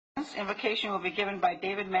Allegiance. Invocation will be given by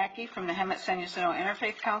David Mackey from the Hemet San Jacinto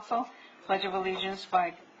Interfaith Council. Pledge of Allegiance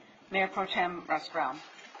by Mayor Pro Tem Russ Brown.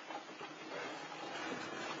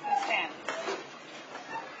 Please stand.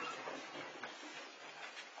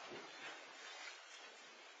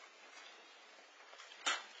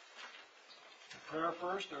 Prayer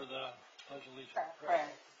first, or the Pledge of Allegiance? Prayer.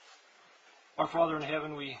 Our Father in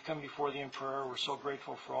heaven, we come before Thee in prayer. We're so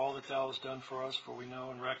grateful for all that Thou hast done for us, for we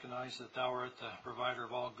know and recognize that Thou art the provider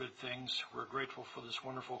of all good things. We're grateful for this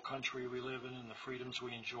wonderful country we live in and the freedoms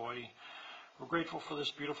we enjoy. We're grateful for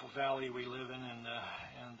this beautiful valley we live in and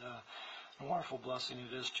a wonderful blessing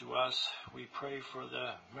it is to us. We pray for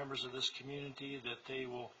the members of this community that they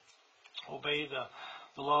will obey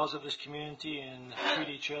the laws of this community and treat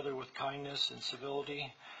each other with kindness and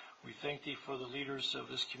civility. We thank Thee for the leaders of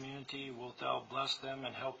this community. Wilt Thou bless them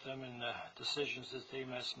and help them in the decisions that they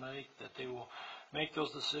must make, that they will make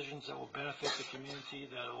those decisions that will benefit the community,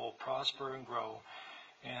 that will prosper and grow.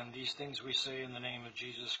 And these things we say in the name of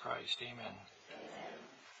Jesus Christ. Amen. Amen.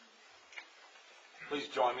 Please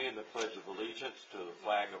join me in the Pledge of Allegiance to the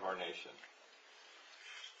flag of our nation.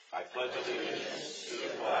 I pledge allegiance to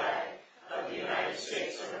the flag of the United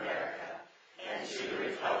States of America and to the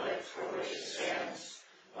republic for which it stands,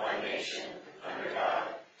 one nation, under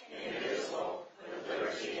God, indivisible, with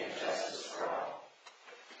liberty and justice for all.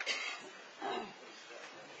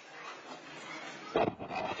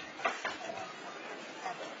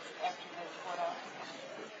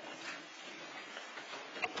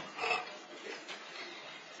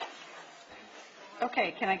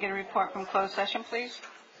 Okay, can I get a report from closed session, please?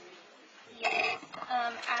 Yes.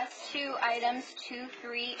 As to items 2,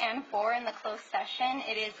 3, and 4 in the closed session,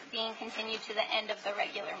 it is being continued to the end of the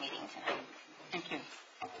regular meeting tonight. Thank you.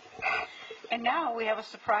 And now we have a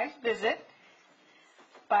surprise visit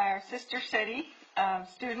by our sister city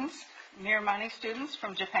students, Miramani students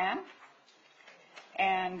from Japan.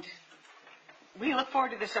 And we look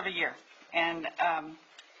forward to this every year. And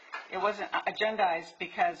it wasn't agendized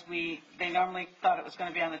because they normally thought it was going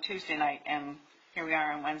to be on the Tuesday night, and here we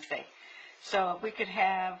are on Wednesday. So if we could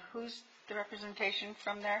have, who's the representation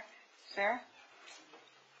from there? Sarah?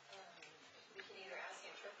 We can either ask the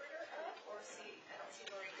interpreter up or see, I don't see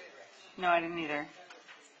Lori Goodrich. No, I didn't either.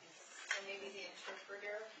 So maybe the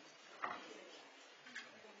interpreter.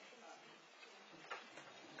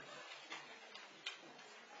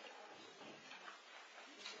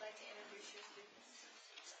 Would you like to introduce your students?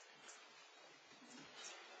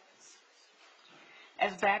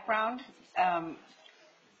 As background,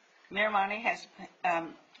 Miramani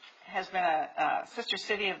has been a sister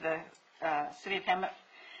city of the city of Hemet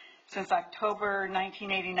since October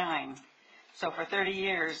 1989. So for 30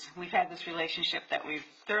 years, we've had this relationship that we've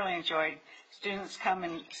thoroughly enjoyed. Students come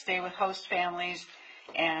and stay with host families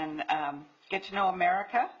and get to know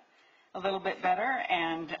America a little bit better,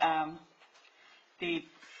 and the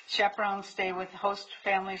chaperones stay with host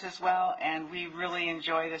families as well, and we really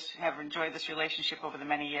have enjoyed this relationship over the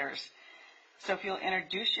many years. So if you'll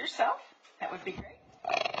introduce yourself, that would be great.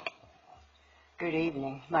 Good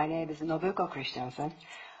evening. My name is Nobuko Christensen.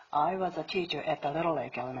 I was a teacher at the Little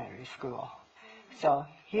Lake Elementary School. So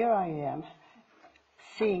here I am,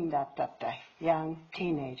 seeing that the young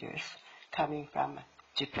teenagers coming from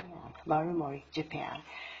Japan, Marumori, Japan.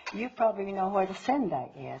 You probably know where the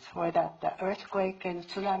Sendai is, where the earthquake and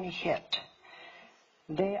tsunami hit.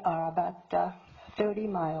 They are about 30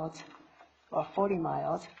 miles or 40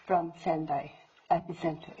 miles from Sendai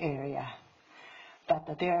epicenter area.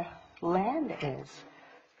 But their land is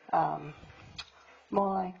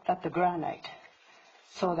more like that the granite,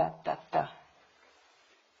 so that the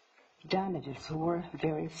damages were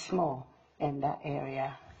very small in that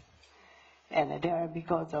area. And there,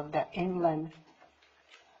 because of the inland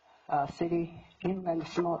inland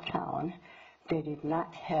small town, they did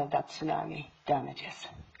not have that tsunami damages.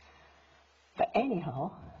 But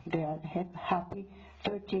anyhow, they are happy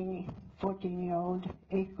 13, 14-year-old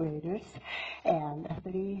 8th graders and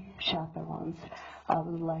 3 chaperones. I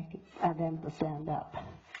would like them to stand up.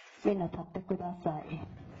 みんな立ってください。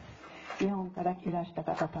日本からいらした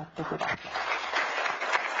方立ってください。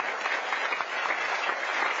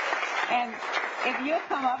 And if you'll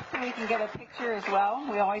come up so we can get a picture as well.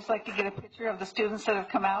 We always like to get a picture of the students that have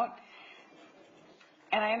come out.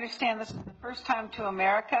 And I understand this is the first time to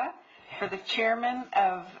America for the chairman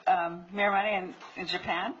of Miramani in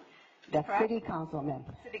Japan. The city councilman.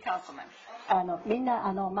 City councilman. みん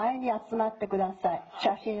な前に集まってください。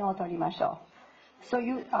写真を撮りましょう。So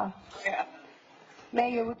you, Yeah.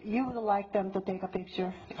 Mayor, you would like them to take a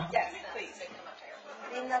picture? Yes, please.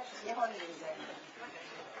 みんな日本にいるね。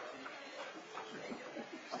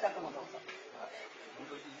お宅もどうぞ。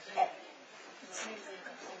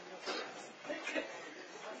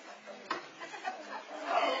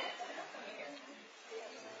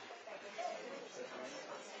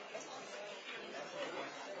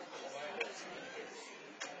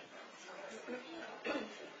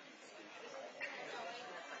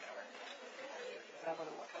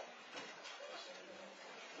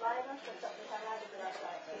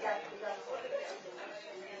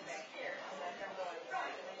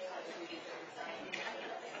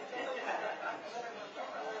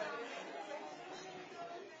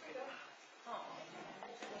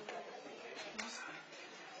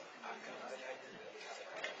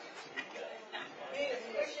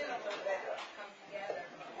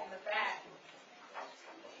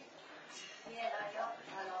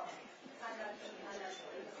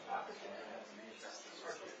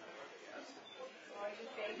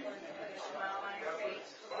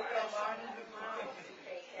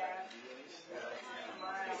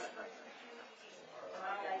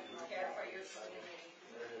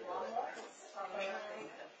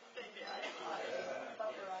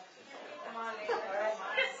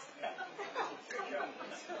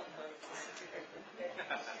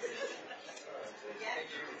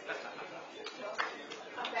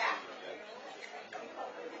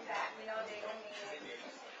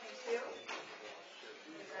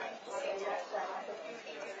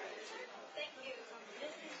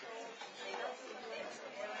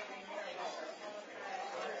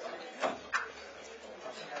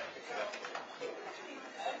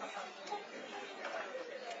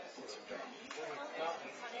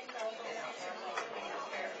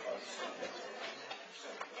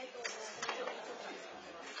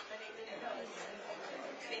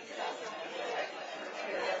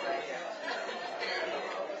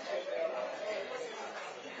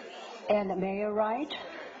And Mayor Wright,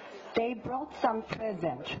 they brought some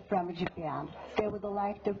present from Japan. They would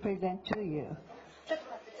like to present to you.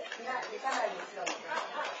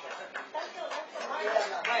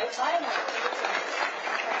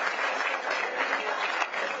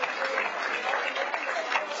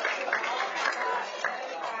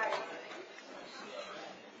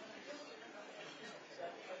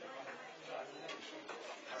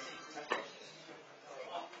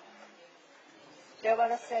 They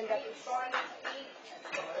want to send up.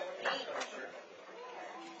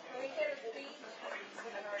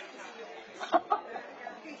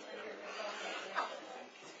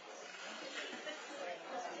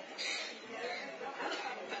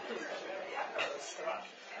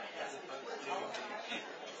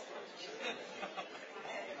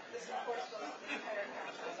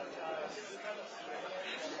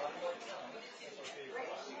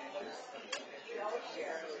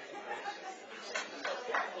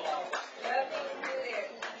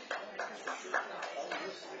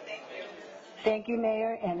 Thank you,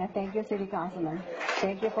 Mayor, and thank you, City Councilman.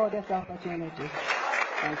 Thank you for this opportunity.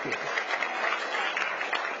 Thank you.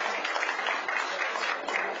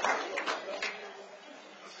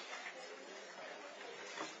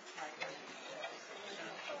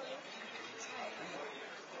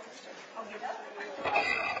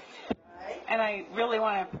 And I really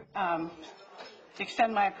want to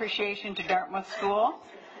extend my appreciation to Dartmouth School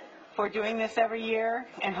for doing this every year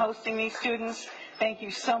and hosting these students. Thank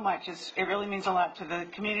you so much. It really means a lot to the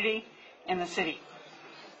community and the city.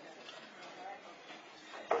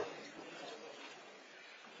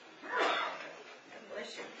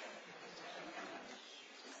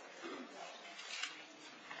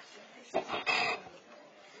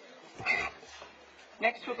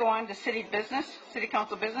 Next, we'll go on to city business, city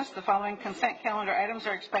council business. The following consent calendar items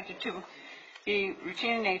are expected to be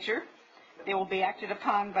routine in nature. They will be acted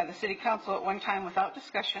upon by the city council at one time without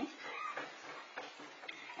discussion.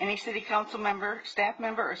 Any city council member, staff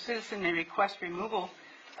member, or citizen may request removal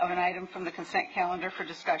of an item from the consent calendar for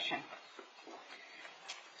discussion.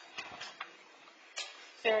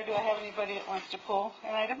 Sarah, do I have anybody that wants to pull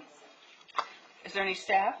an item? Is there any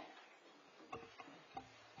staff?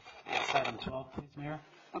 Yes, item 12, please, Mayor.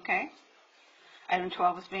 Okay. Item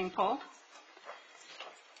 12 is being pulled.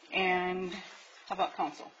 And how about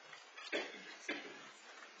council?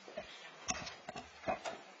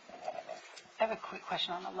 I have a quick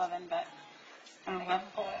question on 11, but On 11?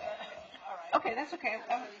 Okay, that's okay.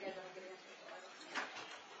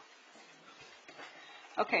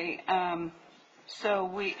 Okay,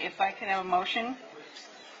 so if I can have a motion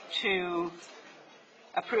to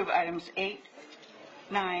approve items 8,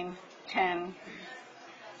 9, 10.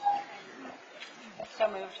 so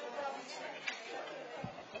moved.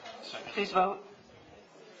 Please vote.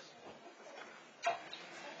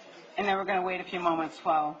 And then we're going to wait a few moments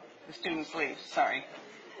while the students leave. Sorry.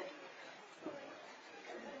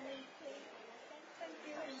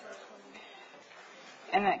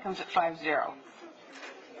 And that comes at 5-0.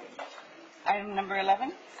 Item number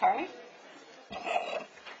 11, Carly?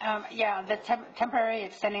 Yeah, the temporary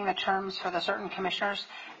extending the terms for the certain commissioners.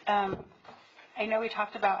 I know we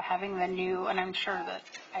talked about having the new, and I'm sure that,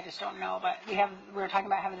 I just don't know, but we were talking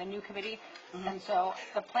about having the new committee. And so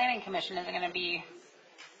the planning commission isn't going to be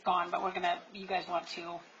gone, but you guys want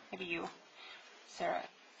to, maybe you, Sarah,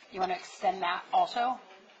 you want to extend that also?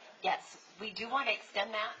 Yes, we do want to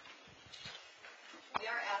extend that. We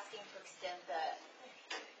are asking to extend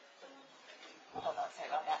hold on, sorry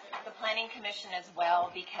about that. The Planning Commission as well,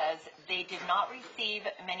 because they did not receive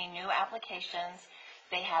many new applications.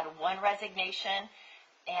 They had one resignation,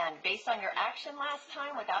 and based on your action last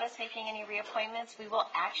time, without us making any reappointments, we will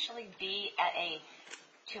actually be at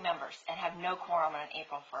 2 members and have no quorum on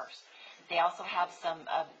April 1st. They also have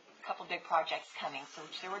a couple big projects coming, so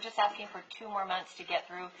we're just asking for 2 more months to get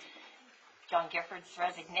through John Gifford's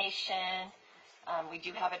resignation. We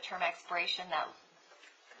do have a term expiration that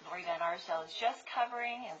Lori Van Arsdale is just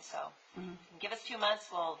covering, and so give us 2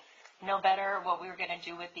 months, we'll know better what we were going to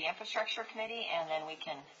do with the infrastructure committee, and then we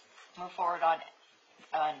can move forward on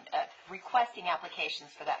requesting applications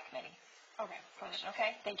for that committee. Okay, perfect.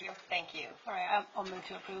 Okay? Thank you. Thank you. All right, I'll move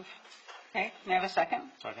to approve. Okay, may I have a second?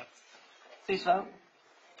 Second. Please vote.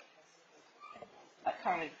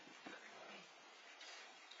 Carly.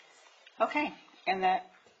 Okay, and that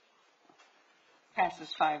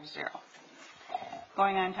passes 5-0.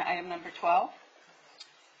 Going on to item number 12.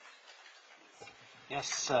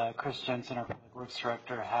 Yes, Chris Jensen, our Public Works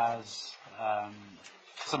Director, has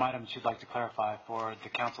some items she'd like to clarify for the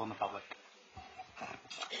council and the public.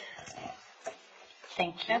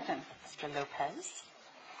 Thank you, Jensen. Mr. Lopez.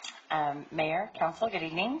 Mayor, council, good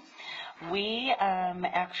evening. We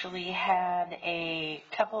actually had a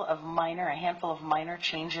handful of minor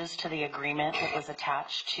changes to the agreement that was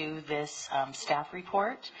attached to this staff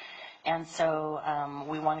report. And so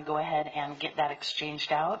we want to go ahead and get that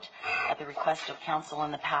exchanged out. At the request of council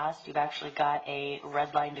in the past, you've actually got a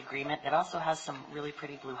red-lined agreement that also has some really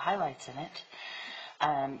pretty blue highlights in it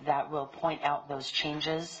that will point out those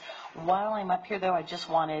changes. While I'm up here, though, I just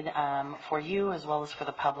wanted for you as well as for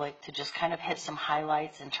the public to just kind of hit some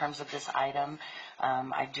highlights in terms of this item.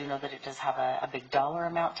 I do know that it does have a big dollar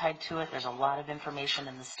amount tied to it. There's a lot of information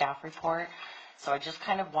in the staff report. So I just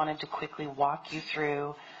kind of wanted to quickly walk you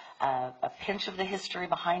through a pinch of the history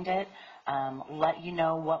behind it, let you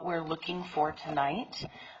know what we're looking for tonight,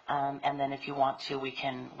 and then if you want to, we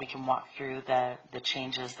can walk through the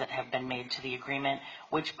changes that have been made to the agreement,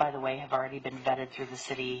 which, by the way, have already been vetted through the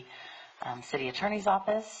city attorney's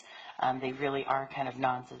office. They really are kind of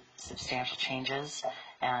non-substantial changes,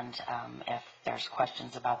 and if there's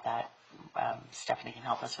questions about that, Stephanie can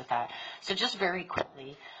help us with that. So just very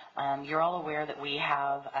quickly, you're all aware that we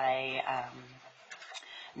have a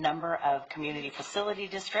number of community facility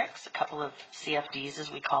districts, a couple of CFDs as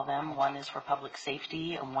we call them. One is for public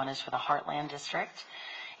safety and one is for the Heartland District.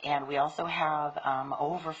 And we also have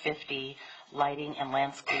over 50 lighting and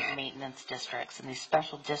landscape maintenance districts. And these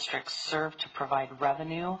special districts serve to provide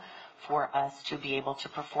revenue for us to be able to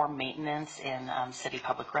perform maintenance in city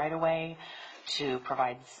public right-of-way, to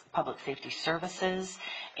provide public safety services,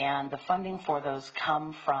 and the funding for those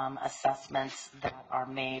come from assessments that are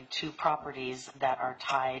made to properties that are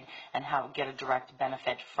tied and get a direct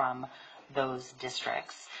benefit from those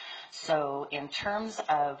districts. So in terms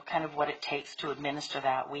of kind of what it takes to administer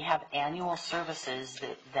that, we have annual services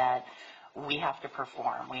that we have to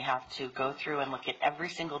perform. We have to go through and look at every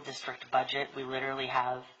single district budget. We literally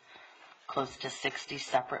have close to 60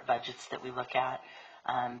 separate budgets that we look at.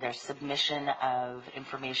 There's submission of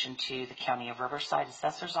information to the County of Riverside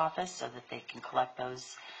Assessor's Office so that they can collect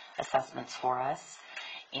those assessments for us.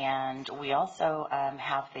 And we also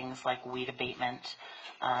have things like weed abatement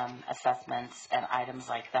assessments and items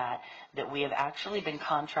like that we have actually been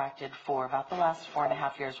contracted for about the last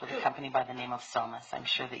 4.5 years with a company by the name of Somas. I'm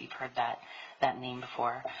sure that you've heard that name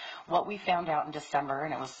before. What we found out in December,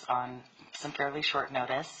 and it was on some fairly short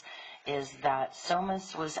notice, is that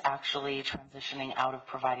Somas was actually transitioning out of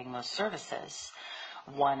providing those services.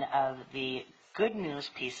 One of the good news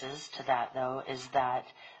pieces to that, though, is that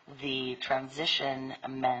the transition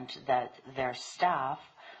meant that their staff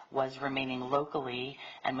was remaining locally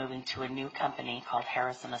and moving to a new company called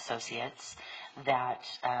Harris & Associates that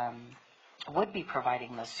would be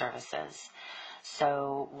providing those services.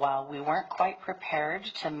 So while we weren't quite prepared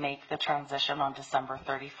to make the transition on December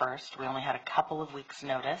 31st, we only had a couple of weeks'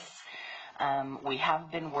 notice. We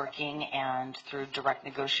have been working, and through direct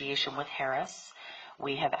negotiation with Harris,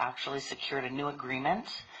 we have actually secured a new agreement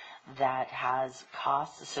that has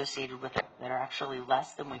costs associated with it that are actually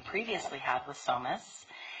less than we previously had with Somas.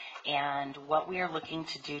 And what we are looking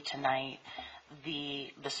to do tonight,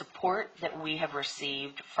 the support that we have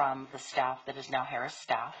received from the staff that is now Harris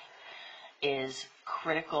staff, is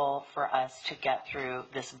critical for us to get through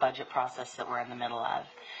this budget process that we're in the middle of.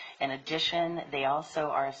 In addition, they also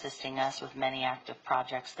are assisting us with many active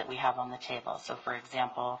projects that we have on the table. So for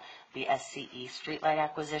example, the SCE streetlight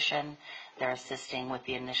acquisition, they're assisting with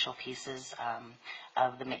the initial pieces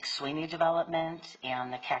of the McSweeney development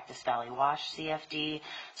and the Cactus Valley Wash CFD.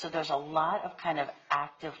 So there's a lot of kind of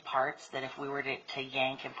active parts that if we were to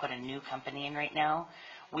yank and put a new company in right now,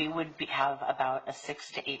 we would have about a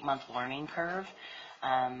 6 to 8 month learning curve.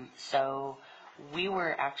 So we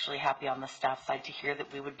were actually happy on the staff side to hear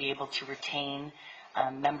that we would be able to retain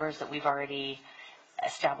members that we've already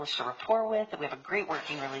established a rapport with, that we have a great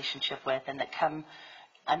working relationship with, and that come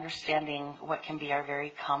understanding what can be our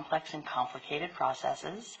very complex and complicated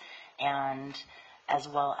processes, and as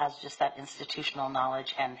well as just that institutional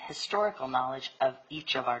knowledge and historical knowledge of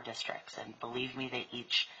each of our districts. And believe me, they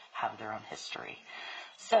each have their own history.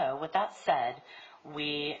 So with that said,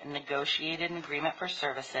 we negotiated an agreement for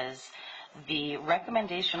services. The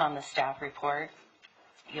recommendation on the staff report,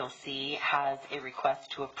 you'll see, has a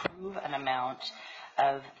request to approve an amount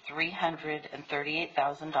of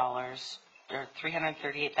 $338,000, or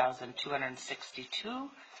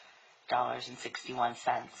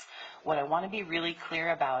 $338,262.61. What I want to be really clear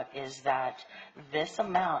about is that this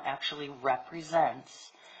amount actually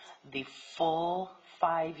represents the full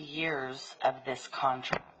 5 years of this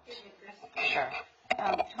contract. Sure.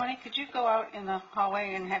 Tony, could you go out in the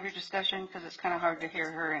hallway and have your discussion, because it's kind of hard to hear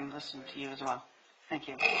her and listen to you as well. Thank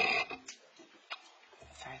you.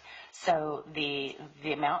 Sorry. So the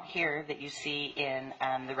amount here that you see in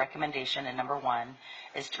the recommendation in number 1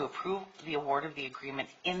 is to approve the award of the agreement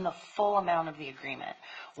in the full amount of the agreement.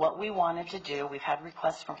 What we wanted to do, we've had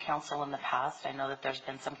requests from council in the past. I know that there's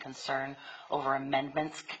been some concern over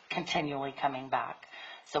amendments continually coming back.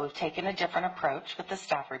 So we've taken a different approach with the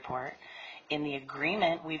staff report. In the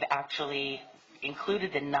agreement, we've actually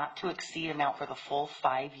included the not to exceed amount for the full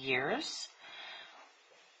 5 years,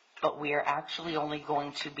 but we are actually only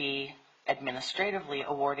going to be administratively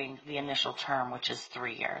awarding the initial term, which is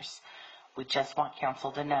 3 years. We just want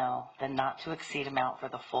council to know the not to exceed amount for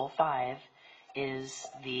the full 5 is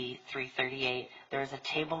the 338. There is a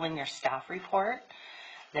table in your staff report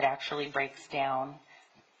that actually breaks down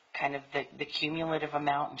kind of the cumulative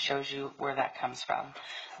amount and shows you where that comes from.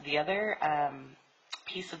 The other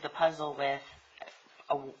piece of the puzzle with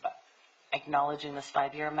acknowledging this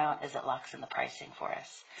 5-year amount is it locks in the pricing for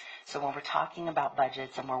us. So when we're talking about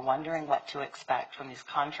budgets and we're wondering what to expect from these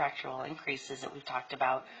contractual increases that we've talked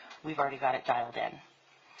about, we've already got it dialed in.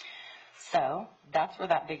 So that's where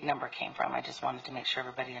that big number came from. I just wanted to make sure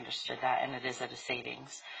everybody understood that, and it is at a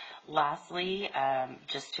savings. Lastly,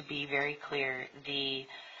 just to be very clear, the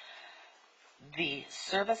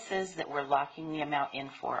services that we're locking the amount in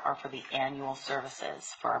for are for the annual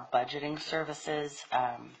services, for our budgeting services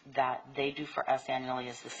that they do for us annually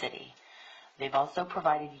as the city. They've also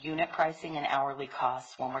provided unit pricing and hourly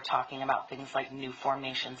costs when we're talking about things like new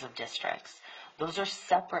formations of districts. Those are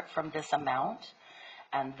separate from this amount,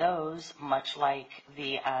 and those, much like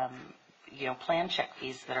the plan check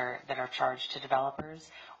fees that are charged to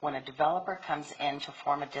developers, when a developer comes in to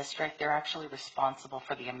form a district, they're actually responsible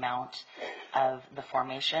for the amount of the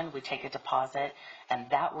formation. We take a deposit, and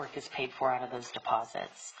that work is paid for out of those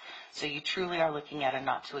deposits. So you truly are looking at a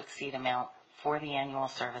not to exceed amount for the annual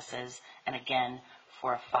services, and again,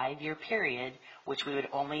 for a 5-year period, which we would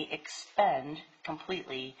only expend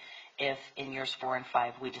completely if in years 4 and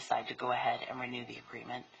 5 we decide to go ahead and renew the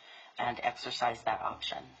agreement and exercise that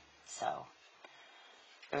option. So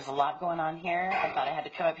there's a lot going on here. I thought I had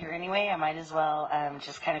to come up here anyway. I might as well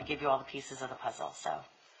just kind of give you all the pieces of the puzzle. So,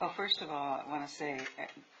 Well, first of all, I want to say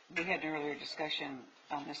we had an earlier discussion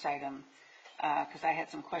on this item because I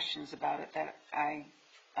had some questions about it that I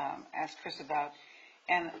asked Chris about.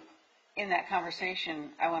 And in that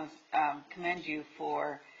conversation, I want to commend you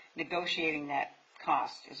for negotiating that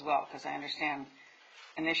cost as well, because I understand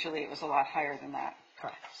initially it was a lot higher than that.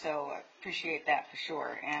 correct. So appreciate that for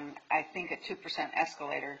sure. And I think a 2%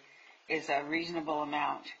 escalator is a reasonable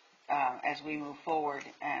amount as we move forward,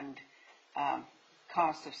 and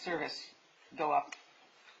costs of service go up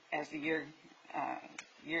as the years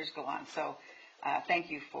go on. So thank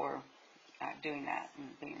you for doing that and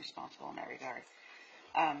being responsible in that regard.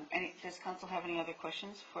 Does council have any other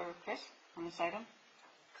questions for Chris on this item?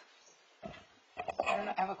 I don't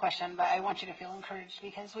know, I have a question, but I want you to feel encouraged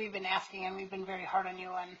because we've been asking and we've been very hard on you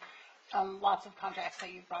on lots of contracts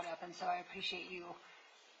that you've brought up, and so I appreciate you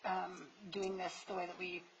doing this the way that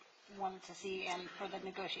we wanted to see and for the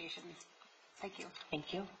negotiations. Thank you.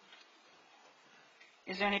 Thank you.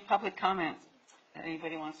 Is there any public comment that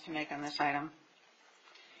anybody wants to make on this item?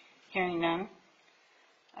 Hearing none,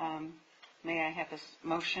 may I have a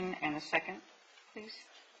motion and a second, please?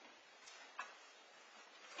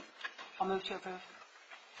 I'll move to approve.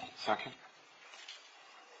 Second.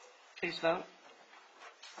 Please vote.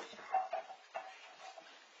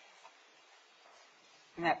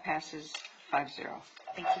 And that passes 5-0.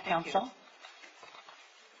 Thank you, council.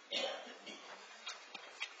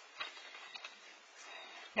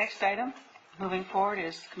 Next item, moving forward,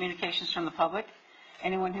 is communications from the public.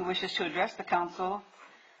 Anyone who wishes to address the council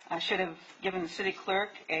should have given the city clerk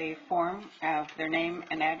a form of their name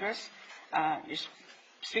and address. Your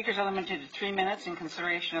speakers are limited to 3 minutes in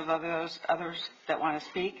consideration of others that want to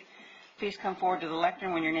speak. Please come forward to the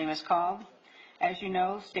lectern when your name is called. As you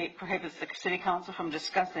know, state prohibits the city council from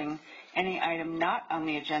discussing any item not on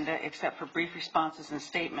the agenda except for brief responses and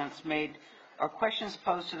statements made or questions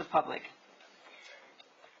posed to the public.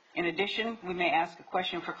 In addition, we may ask a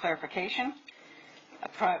question for clarification,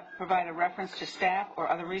 provide a reference to staff or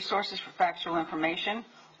other resources for factual information,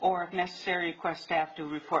 or if necessary, request staff to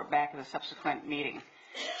report back at a subsequent meeting.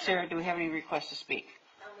 Sarah, do we have any requests to speak?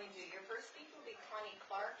 We do. Your first speaker will be Connie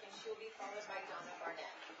Clark, and she will be followed by Donna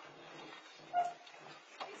Barnett.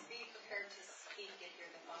 Please be prepared to speak if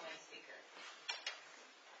you're the following speaker.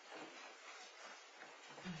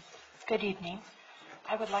 Good evening.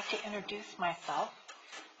 I would like to introduce myself.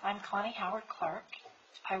 I'm Connie Howard Clark.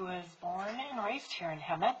 I was born and raised here in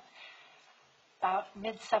Hemet. About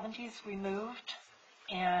mid-70s we moved,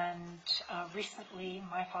 and recently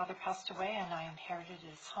my father passed away and I inherited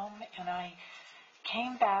his home, and I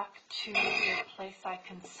came back to the place I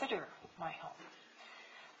consider my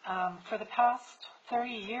home. For the past 30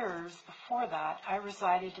 years before that, I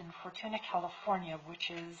resided in Fortuna, California, which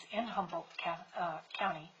is in Humboldt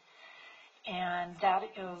County, and that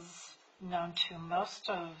is known to most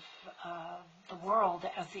of the world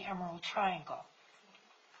as the Emerald Triangle.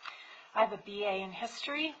 I have a BA in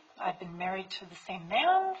history. I've been married to the same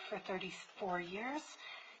man for 34 years.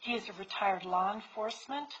 He is a retired law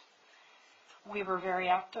enforcement. We were very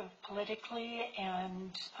active politically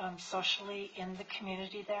and socially in the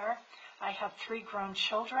community there. I have 3 grown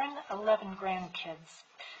children, 11 grandkids.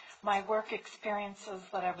 My work experience is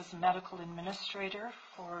that I was a medical administrator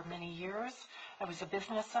for many years. I was a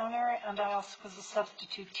business owner, and I also was a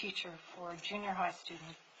substitute teacher for junior high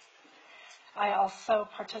students. I also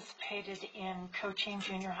participated in coaching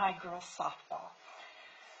junior high girls softball.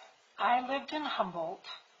 I lived in Humboldt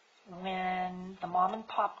when the mom and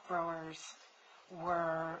pop growers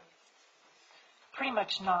were pretty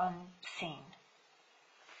much non-seen.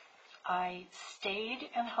 I stayed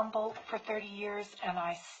in Humboldt for 30 years, and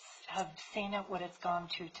I have seen it what it's gone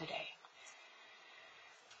to today.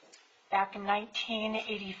 Back in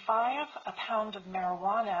 1985, a pound of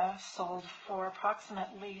marijuana sold for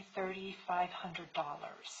approximately $3,500.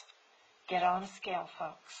 Get on a scale,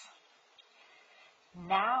 folks.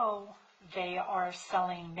 Now they are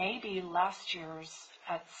selling maybe last year's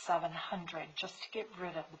at $700 just to get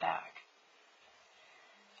rid of the bag.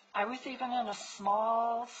 I was even in a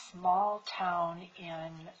small town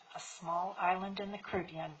in a small island in the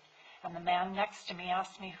Caribbean, and the man next to me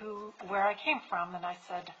asked me where I came from, and I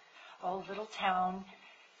said, "Oh, little town,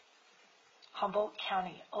 Humboldt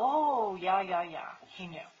County." "Oh, yeah, he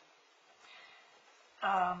knew.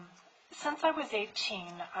 Since I was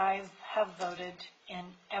 18, I have voted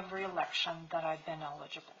in every election that I've been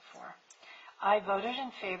eligible for. I voted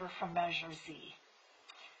in favor for Measure Z.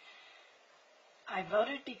 I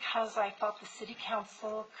voted because I thought the city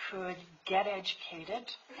council could get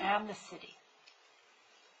educated, and the city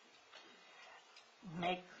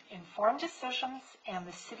make informed decisions, and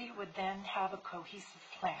the city would then have a cohesive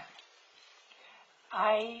plan.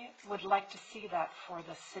 I would like to see that for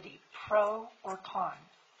the city, pro or con.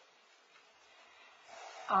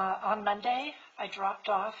 On Monday, I dropped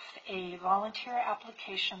off a volunteer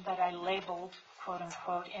application that I labeled, quote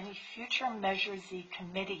unquote, any future Measure Z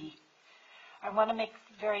committee. I want to make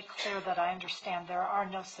very clear that I understand there are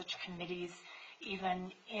no such committees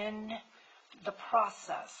even in the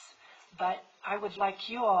process, but I would like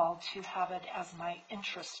you all to have it as my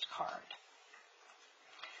interest card.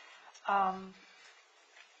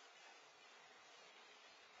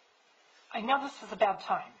 I know this is a bad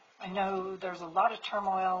time. I know there's a lot of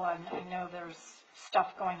turmoil, and I know there's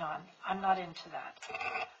stuff going on. I'm not into that.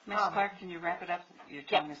 Ms. Clark, can you wrap it up? Your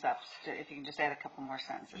time is up. If you can just add a couple more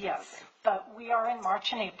sentences. Yes, but we are in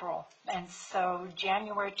March and April, and so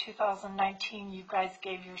January 2019, you guys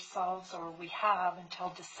gave yourselves, or we have, until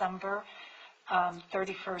December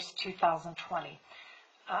 31st, 2020.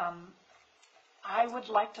 I would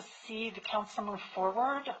like to see the council move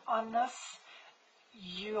forward on this.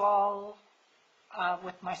 You all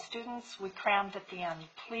With my students, we crammed at the end.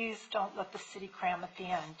 Please don't let the city cram at the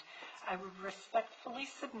end. I would respectfully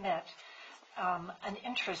submit an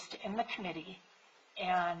interest in the committee,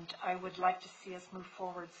 and I would like to see us move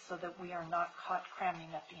forward so that we are not caught cramming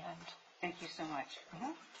at the end. Thank you so much.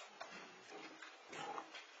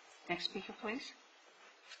 Next speaker, please.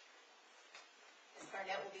 Ms.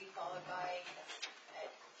 Barnett will be followed by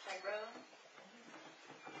Tyrone.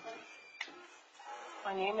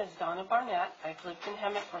 My name is Donna Barnett. I've lived in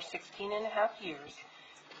Hemet for 16 and a half years.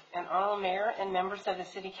 And honorable mayor and members of the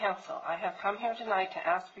city council, I have come here tonight to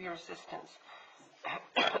ask for your assistance.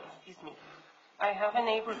 Excuse me. I have a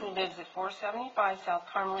neighbor who lives at 475 South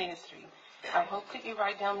Carmelita Street. I hope that you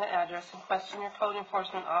write down the address and question your code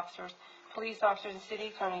enforcement officers, police officers, and city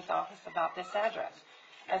attorney's office about this address,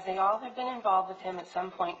 as they all have been involved with him at some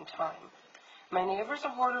point in time. My neighbor is a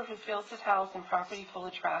hoarder who fills his house and property full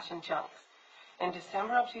of trash and junk. In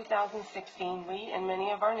December of 2016, we and many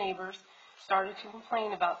of our neighbors started to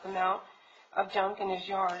complain about the amount of junk in his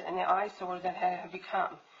yard and the eyesore that it had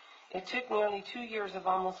become. It took nearly 2 years of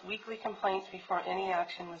almost weekly complaints before any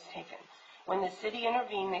action was taken. When the city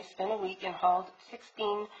intervened, they spent a week and hauled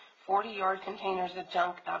 16 40-yard containers of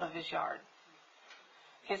junk out of his yard.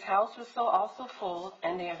 His house was also full,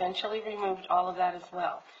 and they eventually removed all of that as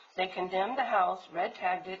well. They condemned the house,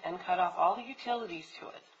 red-tagged it, and cut off all the utilities to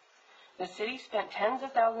it. The city spent tens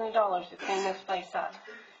of thousands of dollars to clean this place up.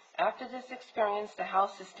 After this experience, the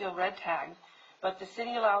house is still red-tagged, but the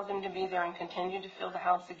city allows him to be there and continue to fill the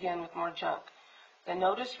house again with more junk. The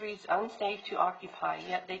notice reads unsafe to occupy,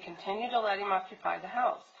 yet they continue to let him occupy the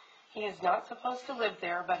house. He is not supposed to live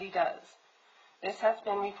there, but he does. This has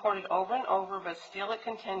been reported over and over, but still it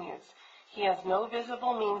continues. He has no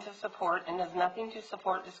visible means of support and does nothing to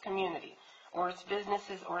support this community, or its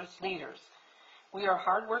businesses, or its leaders. We are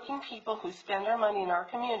hardworking people who spend our money in our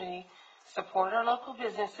community, support our local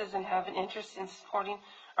businesses, and have an interest in supporting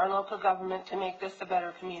our local government to make this a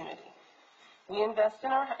better community. We invest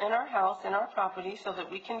in our house and our property so that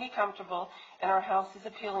we can be comfortable and our house is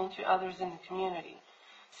appealing to others in the community.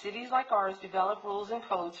 Cities like ours develop rules and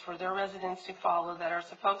codes for their residents to follow that are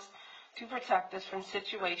supposed to protect us from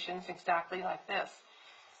situations exactly like this.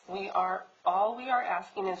 All we are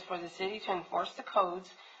asking is for the city to enforce the codes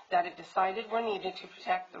that it decided were needed to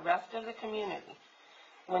protect the rest of the community.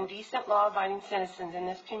 When decent, law-abiding citizens in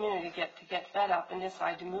this community get fed up and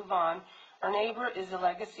decide to move on, our neighbor is a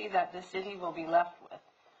legacy that the city will be left with.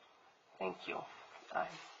 Thank you.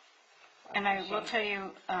 And I will tell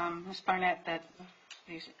you, Ms. Barnett, that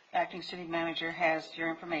the acting city manager has your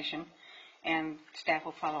information, and staff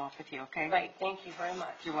will follow up with you, okay? Right. Thank you very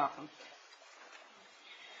much. You're welcome.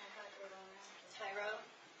 Tyrone.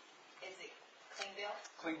 Is it Klingbeil?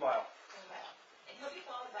 Klingbeil. And he'll be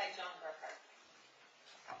followed by John Burkhart.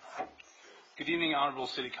 Good evening, honorable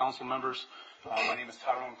city council members. My name is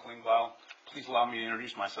Tyrone Klingbeil. Please allow me to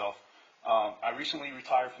introduce myself. I recently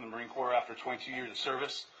retired from the Marine Corps after 22 years of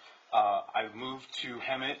service. I moved to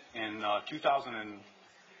Hemet in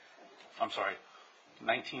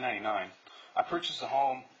 1999. I purchased a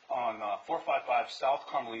home on 455 South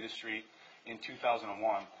Carmelita Street in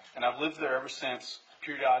 2001, and I've lived there ever since,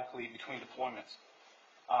 periodically between deployments.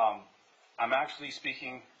 I'm actually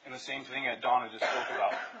speaking in the same thing that Donna just spoke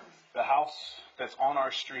about. The house that's on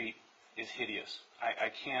our street is hideous. I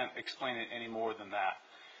can't explain it any more than that.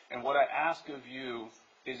 And what I ask of you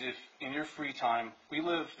is, if in your free time,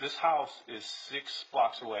 this house is 6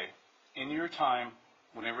 blocks away. In your time,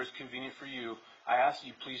 whenever it's convenient for you, I ask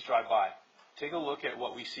you please drive by. Take a look at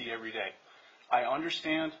what we see every day. I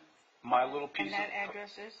understand my little piece of... And that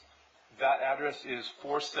address is? That address is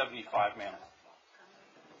 475, ma'am.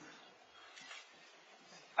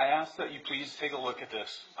 I ask that you please take a look at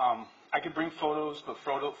this. I could bring photos, but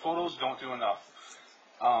photos don't do enough.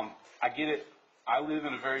 I get it. I live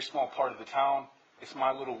in a very small part of the town. It's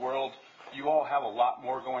my little world. You all have a lot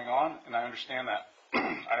more going on, and I understand that.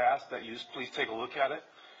 I ask that you just please take a look at it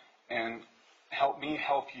and help me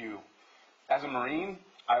help you. As a Marine,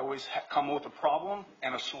 I always come with a problem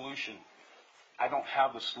and a solution. I don't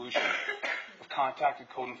have the solution. I've contacted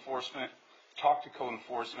code enforcement, talked to code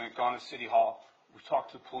enforcement, gone to City Hall. We've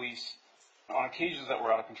talked to police on occasions that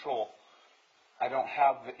were out of control. I don't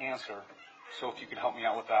have the answer. So if you could help me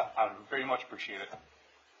out with that, I would very much appreciate it.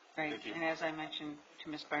 Right. And as I mentioned to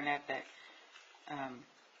Ms. Barnett, that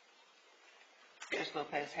Chris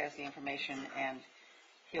Lopez has the information, and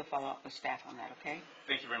he'll follow up with staff on that, okay?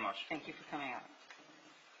 Thank you very much. Thank you for coming out.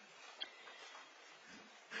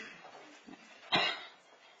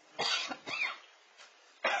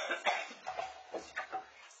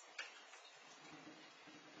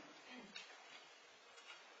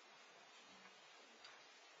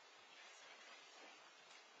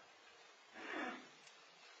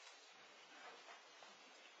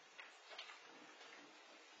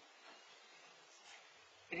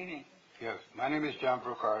 evening. Yes, my name is John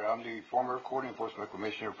Brookhart. I'm the former Code Enforcement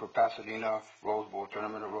Commissioner for Pasadena, Rose Bowl,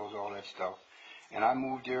 Tournament of Rose, all that stuff. And I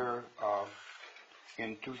moved here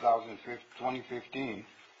in 2015.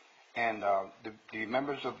 And the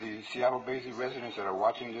members of the Seattle Basin residents that are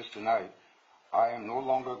watching this tonight, I am no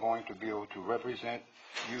longer going to be able to represent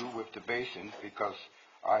you with the Basin because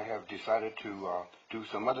I have decided to do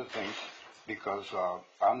some other things because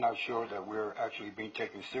I'm not sure that we're actually being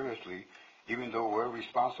taken seriously, even though we're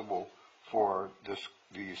responsible for the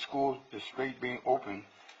school, the street being open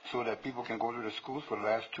so that people can go to the schools for the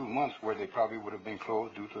last 2 months where they probably would have been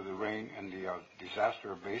closed due to the rain and the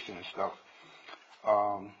disaster of Basin and stuff.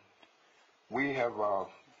 We have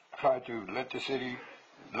tried to let the city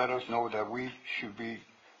let us know that we should be,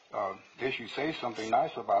 they should say something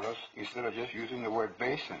nice about us instead of just using the word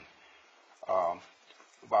Basin.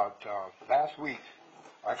 Last week,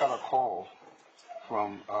 I got a call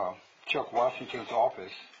from Chuck Washington's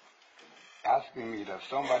office asking me that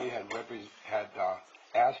somebody had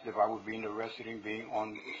asked if I would be interested in being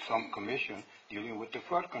on some commission dealing with the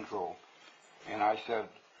flood control. And I said,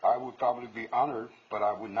 I would probably be honored, but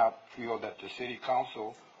I would not feel that the city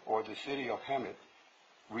council or the city of Hemet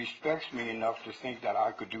respects me enough to think that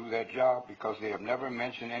I could do that job because they have never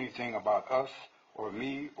mentioned anything about us or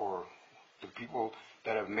me or the people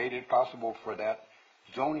that have made it possible for that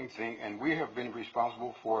zoning thing. And we have been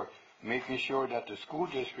responsible for making sure that the school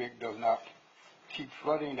district does not keep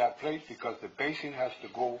flooding that place because the Basin has to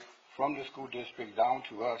go from the school district down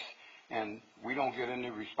to us, and we don't get any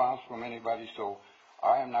response from anybody. So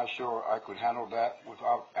I am not sure I could handle that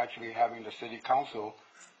without actually having the city council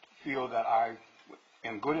feel that I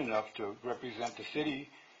am good enough to represent the city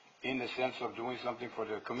in the sense of doing something for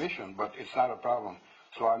the commission, but it's not a problem.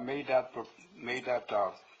 So I made that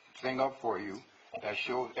thing up for you that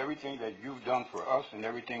shows everything that you've done for us and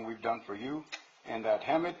everything we've done for you, and that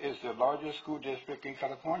Hemet is the largest school district in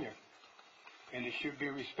California. And it should be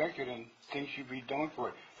respected and things should be done for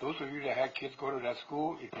it. Those of you that had kids go to that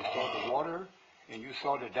school, if you saw the water and you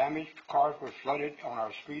saw the damage, cars were flooded on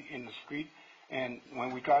our street, in the street, and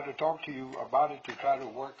when we tried to talk to you about it to try to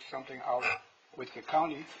work something out with the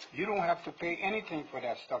county, you don't have to pay anything for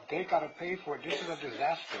that stuff. They got to pay for it. This is a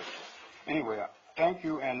disaster. Anyway, thank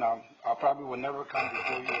you, and I probably will never come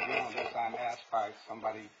before you again unless I'm asked by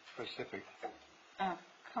somebody specific.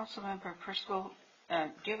 Councilmember Percival, do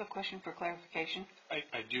you have a question for clarification?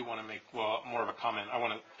 I do want to make, more of a comment.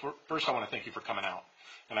 First I want to thank you for coming out.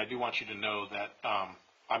 And I do want you to know that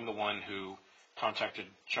I'm the one who contacted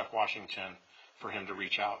Chuck Washington for him to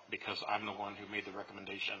reach out because I'm the one who made the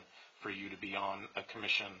recommendation for you to be on a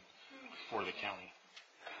commission for the county.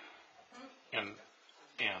 And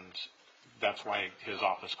that's why his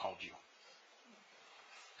office called you.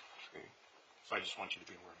 Okay. So I just want you to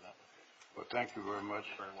be aware of that. Well, thank you very much.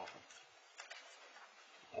 You're very welcome.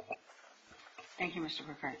 Thank you, Mr.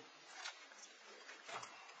 Burkhardt.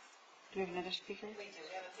 Do we have another speaker? We do. We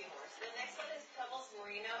have a few more. So the next one is Pebbles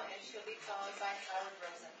Marino, and she'll be followed by Howard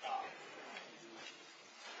Rosenthal.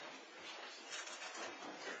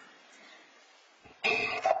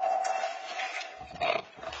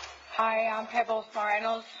 Hi, I'm Pebbles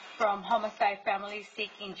Morenos from Homicide Family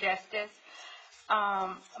Seeking Justice.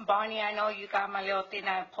 Bonnie, I know you got my little thing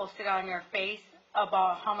I posted on your face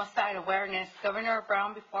about homicide awareness. Governor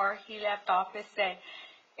Brown, before he left office, said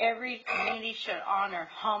every community should honor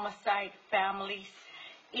homicide families.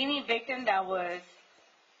 Any victim that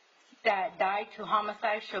died to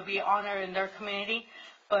homicide should be honored in their community.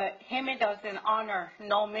 But Hemet doesn't honor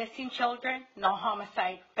no missing children, no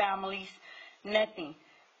homicide families, nothing.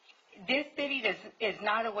 This city is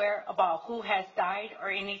not aware about who has died or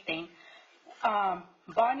anything.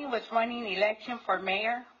 Bonnie was running election for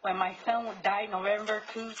mayor when my son died November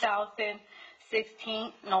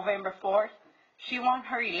 2016, November 4th. She won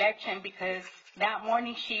her election because that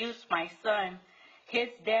morning she used my son, his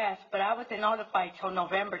death, but I wasn't notified till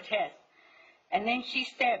November 10th. And then she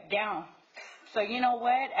stepped down. So you know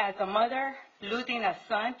what? As a mother losing a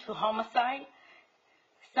son to homicide,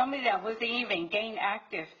 somebody that wasn't even gang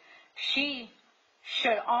active, she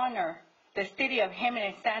should honor the city of Hemet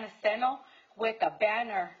and San Jacinto with a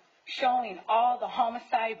banner showing all the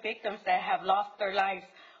homicide victims that have lost their lives.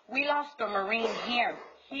 We lost a Marine here.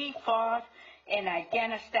 He fought in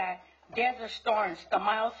Afghanistan, Desert Storms, the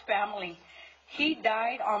Miles family. He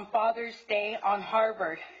died on Father's Day on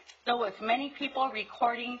Harvard. There was many people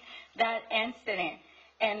recording that incident,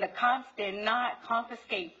 and the cops did not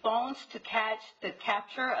confiscate phones to catch the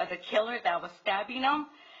capture of the killer that was stabbing them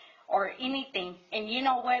or anything. And you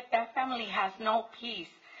know what? That family has no peace.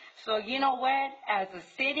 So you know what? As a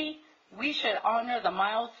city, we should honor the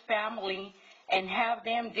Miles family and have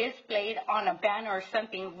them displayed on a banner or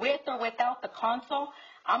something with or without the console,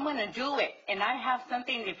 I'm going to do it. And I have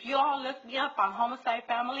something, if you all look me up on homicide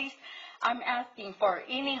families, I'm asking for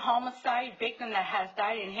any homicide victim that has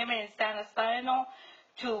died in Hemet and San Estano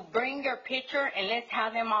to bring their picture and let's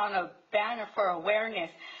have them on a banner for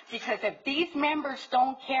awareness. Because if these members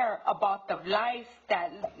don't care about the lives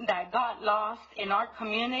that got lost in our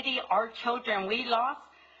community, our children we lost,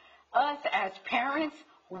 us as parents,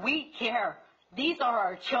 we care. These are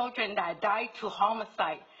our children that died to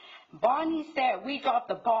homicide. Bonnie said we dropped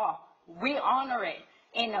the ball. We honor it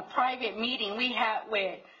in a private meeting we had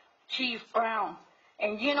with Chief Brown.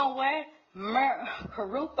 And you know what?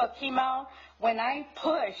 Karupa came out when I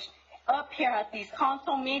pushed up here at these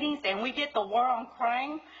council meetings and we did the war on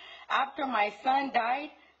crime. After my son died,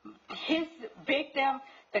 his victim,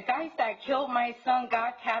 the guys that killed my son,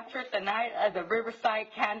 got captured the night of the Riverside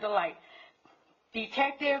Candlelight.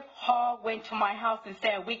 Detective Hall went to my house and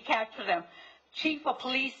said, we captured them. Chief of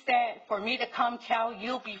Police said for me to come tell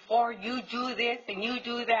you before you do this and you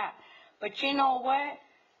do that. But you know what?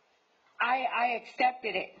 I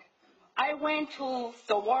accepted it. I went to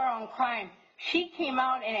the war on crime. She came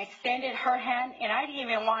out and extended her hand, and I didn't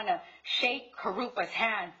even want to shake Karupa's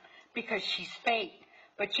hand because she's fake.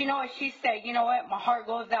 But you know what she said? You know what? My heart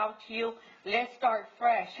goes out to you. Let's start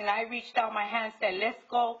fresh. And I reached out my hand and said, let's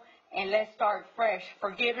go and let's start fresh.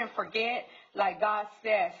 Forgive and forget, like God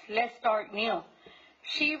says. Let's start new.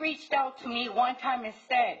 She reached out to me one time and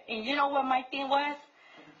said, and you know what my thing was?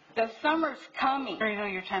 The summer's coming.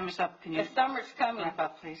 Your time is up. Can you the summer's coming. wrap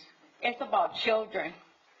up, please? It's about children.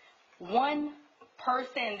 One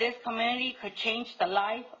person in this community could change the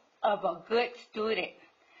life of a good student.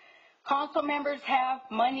 Council members have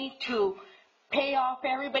money to pay off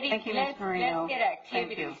everybody. Thank you, Ms. Marino. Let's get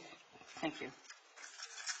activities. Thank you.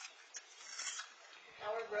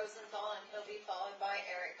 Howard Rosenthal, and he'll be followed by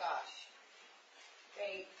Eric Gosh.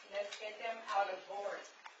 Okay, let's get them out of board.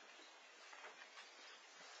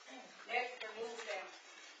 Let's remove them.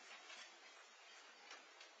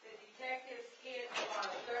 The detective's kids are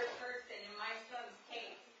a third person in my son's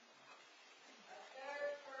case. A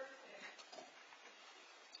third person.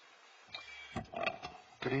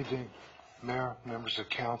 Good evening, Mayor, members of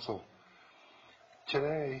council.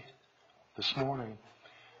 Today, this morning,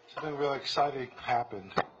 something really exciting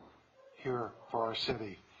happened here for our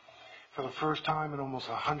city. For the first time in almost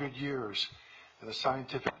 100 years in the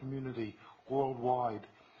scientific community worldwide,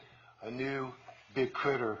 a new big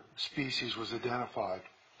critter species was identified.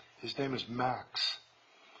 His name is Max.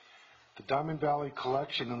 The Diamond Valley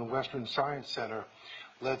Collection in the Western Science Center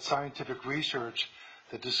led scientific research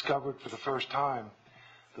that discovered for the first time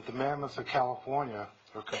that the mammoths of California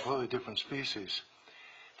are a completely different species.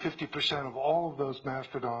 50% of all of those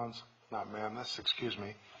mastodons, not mammoths,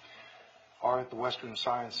 are at the Western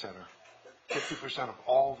Science Center. 50% of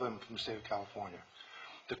all of them from the state of California.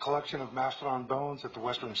 The collection of mastodon bones at the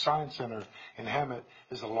Western Science Center in Hemet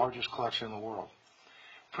is the largest collection in the world.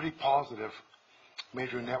 Pretty positive.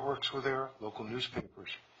 Major networks were there, local newspapers.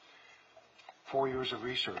 4 years of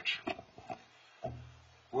research.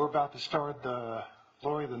 We're about to start the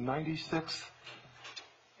 96th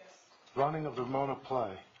running of the Ramona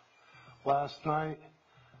play. Last night,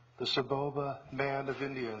 the Saboba Band of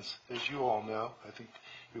Indians, as you all know, I think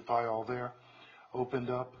you're probably all there, opened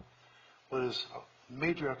up what is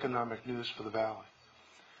major economic news for the valley.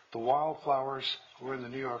 The wildflowers were in the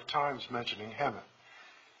New York Times mentioning Hemet,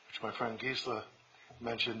 which my friend Gisela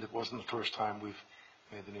mentioned. It wasn't the first time we've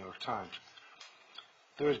made the New York Times.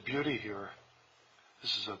 There is beauty here.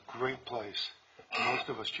 This is a great place. Most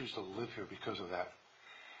of us choose to live here because of that.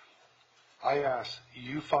 I ask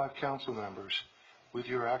you 5 council members with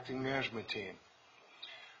your acting management team,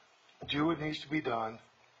 do what needs to be done.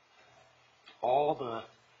 All the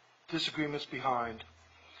disagreements behind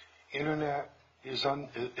internet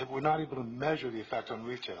we're not able to measure the effect on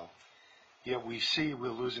retail, yet we see we're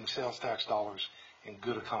losing sales tax dollars in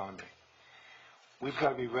good economy. We've got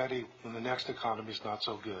to be ready when the next economy is not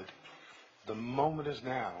so good. The moment is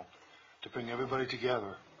now to bring everybody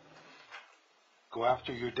together, go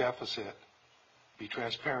after your deficit, be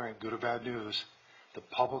transparent, good or bad news. The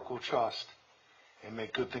public will trust and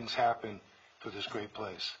make good things happen for this great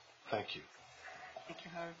place. Thank you. Thank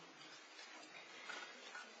you, Howard.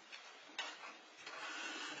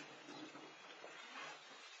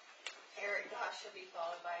 Eric Gosh will be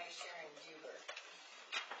followed by Sharon Juber.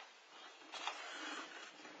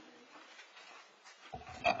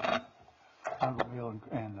 Honorable Mayor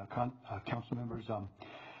and council members,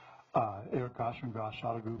 Eric Gosh from Gosh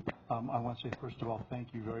Auto Group. I want to say, first of all,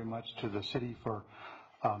 thank you very much to the city for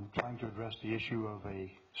trying to address the issue of a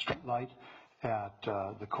street light at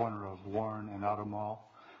the corner of Warren and Auto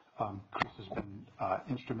Mall. Chris has been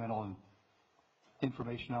instrumental in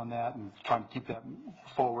information on that and trying to keep that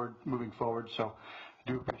moving forward. So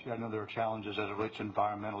I do appreciate, I know there are challenges as it relates to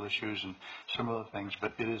environmental issues and some other things,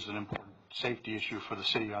 but it is an important safety issue for the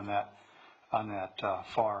city on that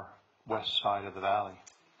far west side of the valley.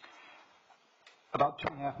 About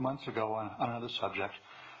 2.5 months ago on another subject,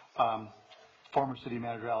 former city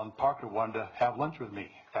manager Alan Parker wanted to have lunch with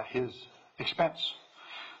me at his expense.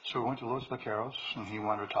 So we went to Los Vaqueros, and he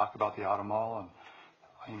wanted to talk about the Auto Mall and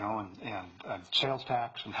sales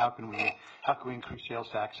tax and how can we increase sales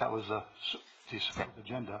tax. That was the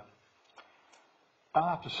agenda. I'll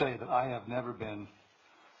have to say that I have never been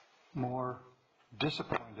more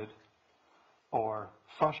disappointed or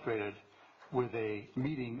frustrated with a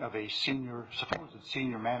meeting of a supposed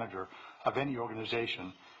senior manager of any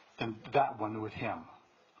organization than that one with him.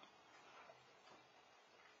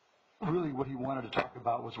 Really what he wanted to talk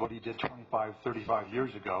about was what he did 25, 35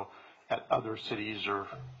 years ago at other cities or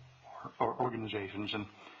organizations, and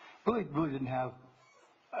really didn't have,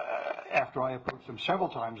 after I approached him several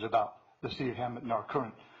times about the city of Hemet and our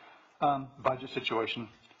current budget situation,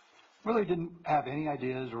 really didn't have any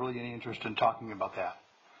ideas or really any interest in talking about that.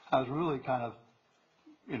 I was really kind of,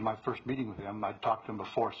 in my first meeting with him, I'd talked to him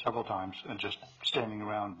before several times and just standing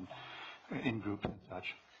around in groups and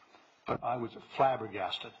such, but I was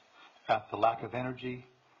flabbergasted at the lack of energy,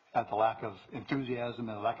 at the lack of enthusiasm,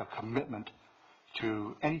 and the lack of commitment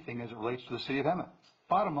to anything as it relates to the city of Hemet.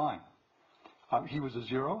 Bottom line, he was a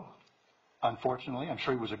zero, unfortunately. I'm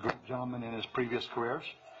sure he was a great gentleman in his previous careers.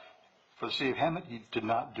 For the city of Hemet, he did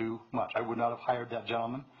not do much. I would not have hired that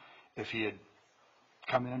gentleman if he had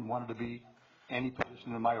come in and wanted to be any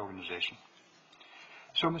position in my organization.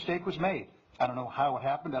 So a mistake was made. I don't know how it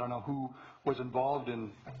happened. I don't know who was involved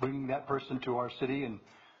in bringing that person to our city, and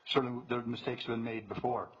certainly the mistakes have been made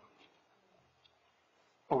before.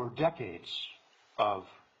 Over decades of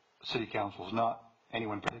city councils, not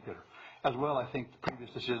anyone in particular. As well, I think the previous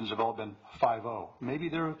decisions have all been 5-0. Maybe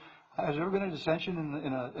has there ever been a dissension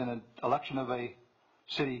in an election of a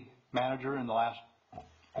city manager in the last,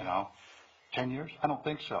 10 years? I don't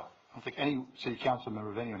think so. I don't think any city council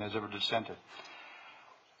member of anyone has ever dissented.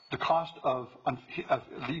 The cost of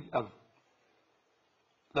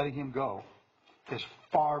letting him go is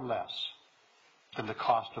far less than the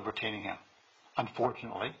cost of retaining him.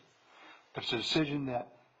 Unfortunately, it's a decision that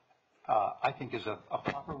I think is a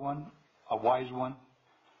proper one, a wise one,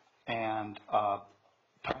 and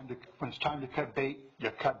when it's time to cut bait, you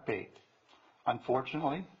cut bait.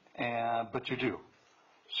 Unfortunately, but you do.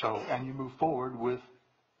 So, and you move forward with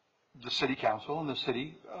the city council and the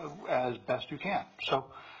city as best you can. So,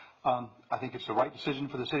 I think it's the right decision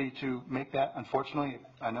for the city to make that. Unfortunately,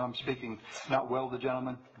 I know I'm speaking not well of the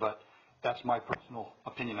gentleman, but that's my personal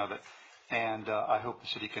opinion of it. And I hope the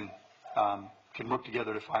city can work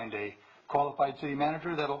together to find a qualified city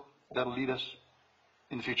manager that'll lead us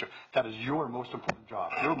in the future. That is your most important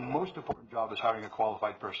job. Your most important job is hiring a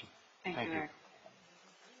qualified person. Thank you, Eric.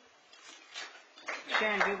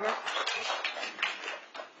 Sharon Duber.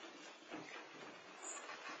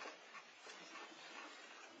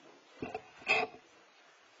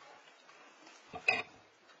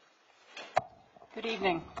 Good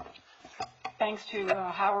evening. Thanks to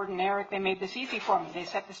Howard and Eric, they made this easy for me. They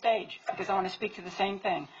set the stage because I want to speak to the same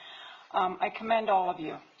thing. I commend all of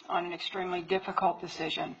you on an extremely difficult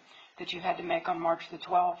decision that you had to make on March the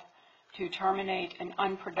 12th to terminate an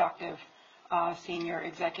unproductive senior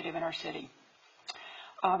executive in our city.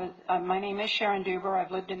 My name is Sharon Duber.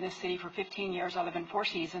 I've lived in this city for 15 years. I live in Four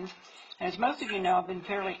Seasons. And as most of you know, I've been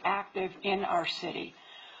fairly active in our city.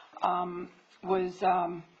 Was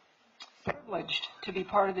privileged to be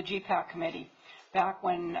part of the GPAC committee back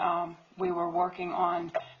when we were working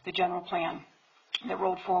on the general plan that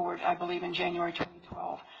rolled forward, I believe, in January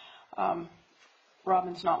 2012.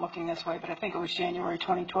 Robin's not looking this way, but I think it was January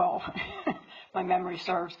 2012. My memory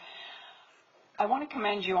serves. I want to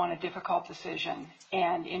commend you on a difficult decision,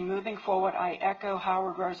 and in moving forward, I echo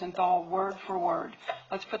Howard Rosenthal word for word.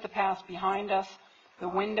 Let's put the past behind us. The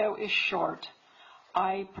window is short.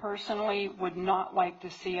 I personally would not like to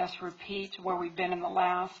see us repeat where we've been in the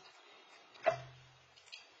last,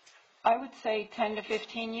 I would say, 10 to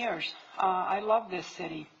 15 years. I love this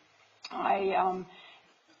city. I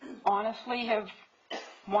honestly have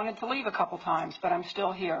wanted to leave a couple times, but I'm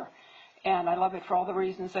still here. And I love it for all the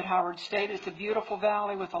reasons that Howard stated. It's a beautiful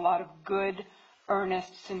valley with a lot of good,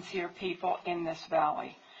 earnest, sincere people in this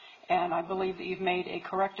valley. And I believe that you've made a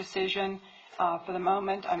correct decision. For the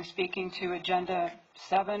moment, I'm speaking to Agenda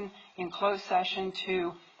 7 in closed session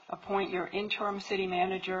to appoint your interim city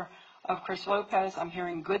manager of Chris Lopez. I'm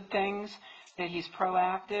hearing good things, that he's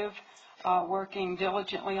proactive, working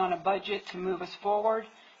diligently on a budget to move us forward,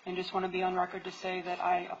 and just want to be on record to say that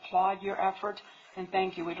I applaud your effort, and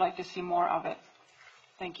thank you. We'd like to see more of it.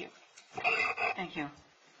 Thank you. Thank you.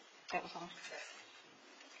 That was all.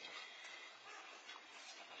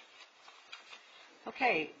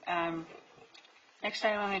 Okay, next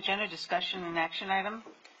item on the agenda, discussion and action item.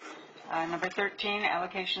 Number 13,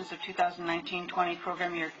 allocations of 2019-20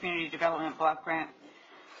 program year community development block grant,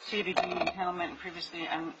 CDBG entitlement and previously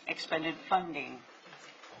unexpended funding.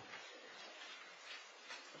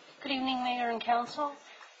 Good evening, Mayor and Council.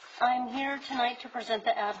 I'm here tonight to present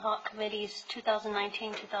the Ad Hoc Committee's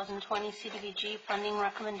 2019-2020 CDBG funding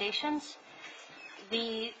recommendations.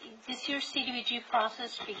 This year's CDBG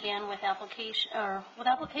process began with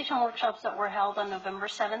application workshops that were held on November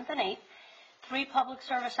 7th and 8th. 3 public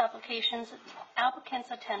service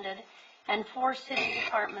applicants attended, and 4 city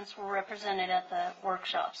departments were represented at the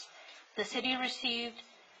workshops. The city received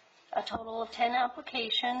a total of 10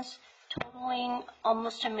 applications, totaling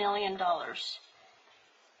almost $1 million.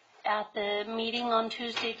 At the meeting on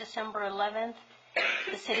Tuesday, December 11th,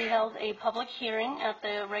 the city held a public hearing at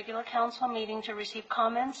the regular council meeting to receive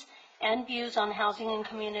comments and views on housing and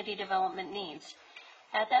community development needs.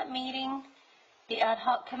 At that meeting, the ad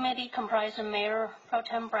hoc committee, comprised of Mayor Pro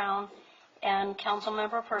Tem Brown and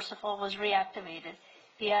Councilmember Percival, was reactivated.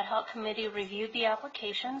 The ad hoc committee reviewed the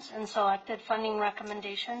applications and selected funding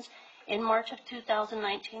recommendations in March of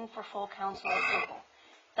 2019 for full council approval.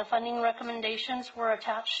 The funding recommendations were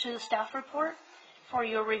attached to the staff report for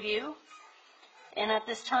your review. And at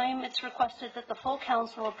this time, it's requested that the full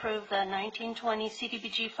council approve the 1920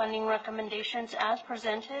 CDBG funding recommendations as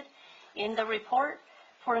presented in the report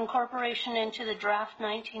for incorporation into the draft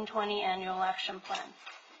 1920 annual action plan.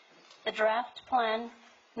 The draft plan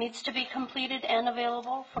needs to be completed and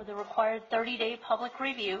available for the required 30-day public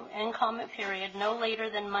review and comment period no later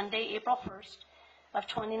than Monday, April 1st of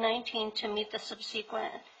 2019 to meet the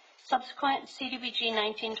subsequent CDBG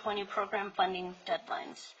 1920 program funding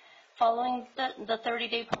deadlines. Following the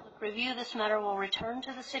 30-day public review, this matter will return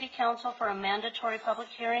to the City Council for a mandatory public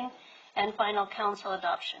hearing and final council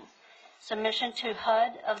adoption. Submission to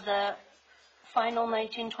HUD of the final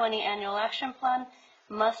 1920 annual action plan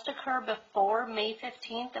must occur before May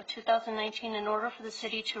 15th of 2019 in order for the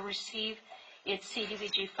city to receive its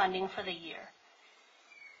CDBG funding for the year.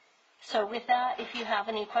 So with that, if you have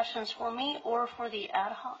any questions for me or for the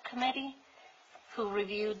ad hoc committee who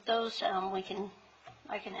reviewed those,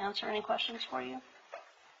 I can answer any questions for you.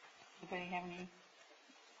 Anybody have any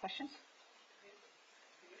questions?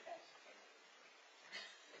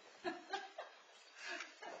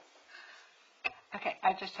 Okay,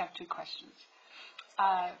 I just have 2 questions.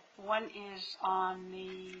 One is on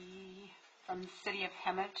from the City of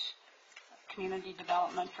Hemet Community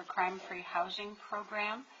Development for Crime-Free Housing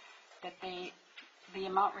Program, that the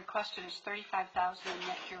amount requested is $35,000 and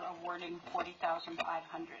yet you're awarding $40,500.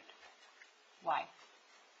 Why?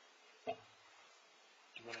 Do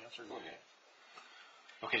you want to answer? Go ahead.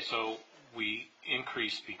 Okay, so we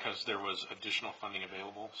increased because there was additional funding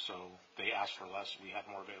available, so they asked for less, we had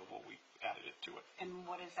more available, we added it to it. And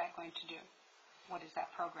what is that going to do? What is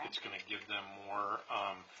that program? It's going to give them more,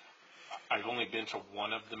 I've only been to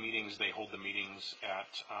one of the meetings. They hold the meetings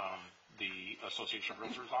at the Association of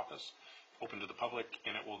Realtors office, open to the public,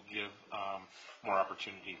 and it will give more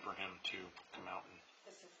opportunity for him to come out and...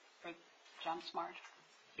 This is for John Smart?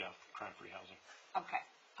 Yeah, crime-free housing. Okay,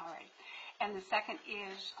 all right. And the second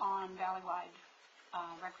is on Valleywide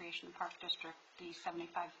Recreation and Park District, the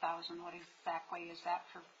 $75,000. What exactly is that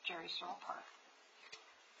for Jerry Searle Park?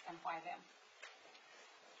 And why them?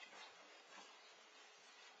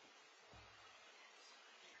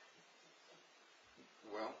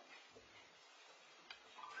 Well,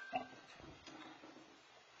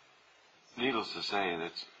 needless to say,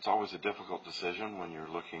 it's always a difficult decision when you're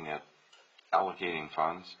looking at allocating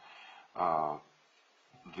funds.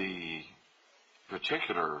 The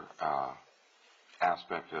particular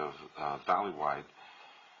aspect of Valleywide,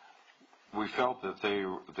 we felt that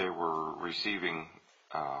they were receiving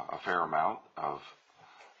a fair amount of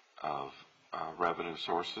revenue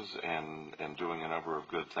sources and doing a number of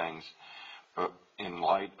good things. But in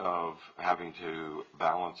light of having to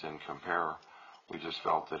balance and compare, we just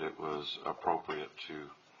felt that it was appropriate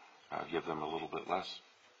to give them a little bit less.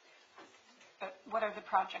 But what are the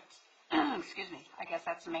projects? Excuse me. I guess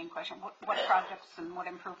that's the main question. What projects and what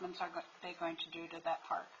improvements are they going to do to that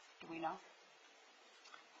park? Do we know?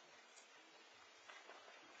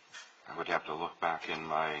 I would have to look back in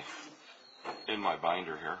my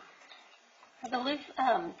binder here. I believe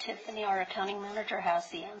Tiffany, our accounting manager, has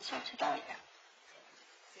the answer to that.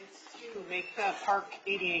 It's to make the park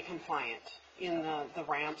ADA compliant in the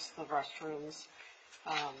ramps, the restrooms,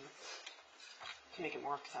 to make it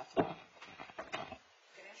more accessible.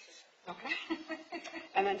 Okay.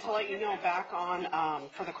 And then to let you know, back on,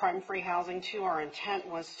 for the crime-free housing too, our intent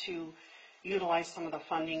was to utilize some of the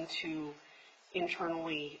funding to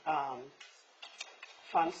internally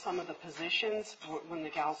fund some of the positions when the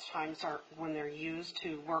gals' times are, when they're used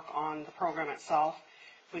to work on the program itself.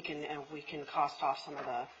 We can cost off some of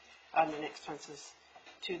the admin expenses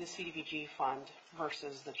to the CDBG fund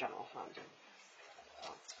versus the general fund.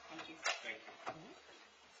 Thank you.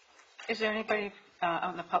 Is there anybody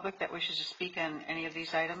on the public that wishes to speak on any of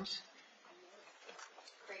these items?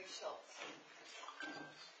 Craig Schultz.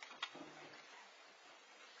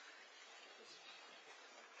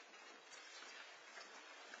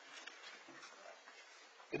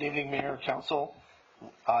 Good evening, Mayor, Council.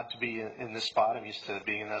 Odd to be in this spot. I'm used to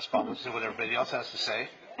being in that spot, listening to what everybody else has to say.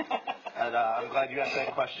 And I'm glad you asked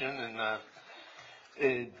that question.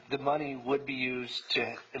 And the money would be used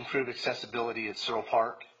to improve accessibility at Searle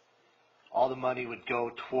Park. All the money would go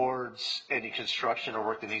towards any construction or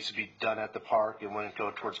work that needs to be done at the park. It wouldn't go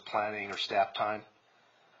towards planning or staff time.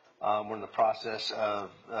 We're in the process of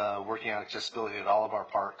working on accessibility at all of our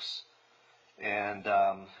parks. And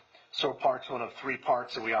Searle Park's one of 3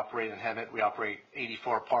 parks that we operate in Hemet. We operate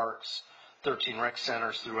 84 parks, 13 rec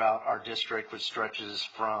centers throughout our district, which stretches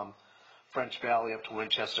from French Valley up to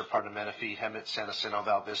Winchester, part of Menifee, Hemet, San Jacinto,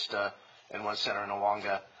 Val Vista, and 1 center in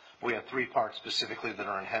Owanga. We have 3 parks specifically that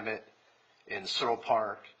are in Hemet, in Searle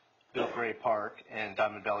Park, Bill Gray Park, and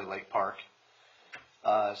Diamond Valley Lake Park.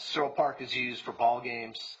 Searle Park is used for ball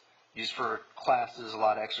games, used for classes, a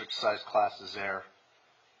lot of exercise classes there.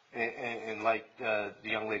 And like the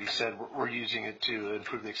young lady said, we're using it to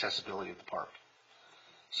improve the accessibility of the park.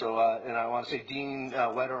 So, and I want to say Dean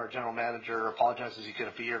Wetter, our general manager, apologizes he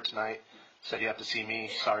couldn't be here tonight. Said you have to see me.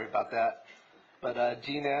 Sorry about that. But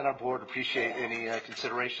Dean and our board appreciate any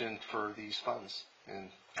consideration for these funds. And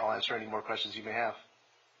I'll answer any more questions you may have.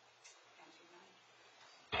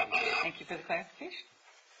 Thank you for the clarification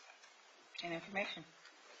and information.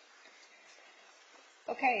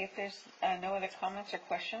 Okay, if there's no other comments or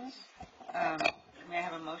questions, may I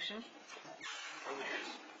have a motion?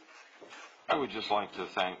 I would just like to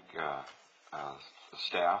thank the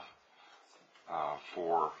staff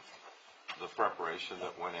for the preparation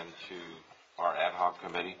that went into our ad hoc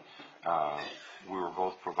committee. We were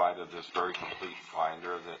both provided this very complete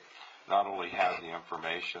binder that not only had the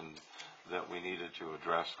information that we needed to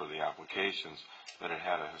address for the applications, but it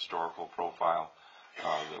had a historical profile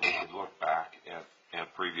that we could look back at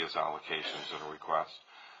previous allocations and requests.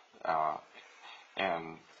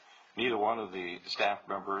 And neither one of the staff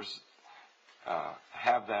members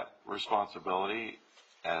have that responsibility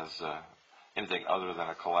as anything other than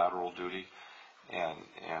a collateral duty.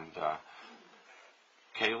 And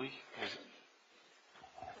Kaylee, is it?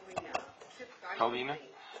 Kalina?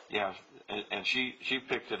 Yeah, and she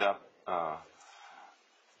picked it up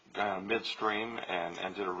kind of midstream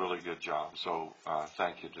and did a really good job. So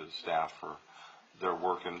thank you to the staff for their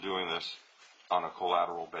work in doing this on a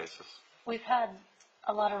collateral basis. We've had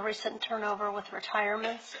a lot of recent turnover with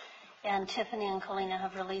retirements, and Tiffany and Kalina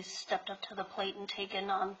have really stepped up to the plate and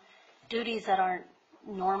taken on duties that aren't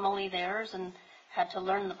normally theirs and had to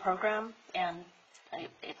learn the program, and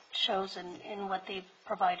it shows in what they've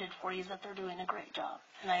provided for you that they're doing a great job,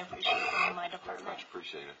 and I appreciate them in my department. Much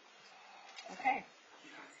appreciate it. Okay.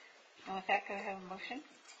 And with that, could I have a motion?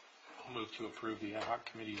 I'll move to approve the ad hoc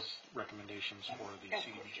committee's recommendations for the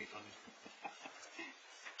CDBG funding.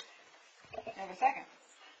 Have a second?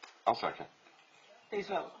 I'll second. Please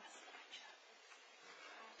vote.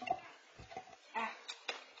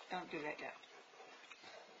 Don't do that yet.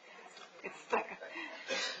 It's stuck.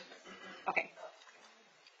 Okay.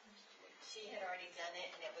 She had already done it,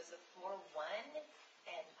 and it was a 4-1,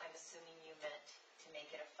 and I'm assuming you meant to make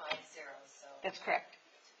it a 5-0, so. That's correct.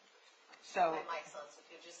 So. My mic's on, so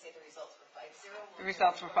if you'll just say the results were 5-0. The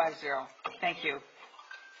results were 5-0. Thank you.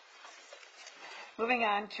 Moving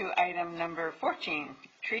on to item number 14,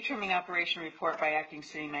 tree trimming operation report by Acting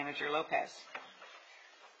City Manager Lopez.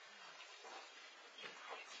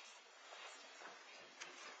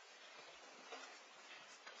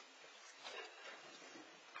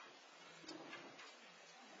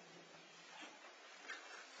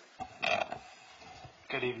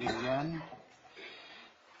 Good evening again.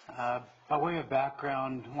 By way of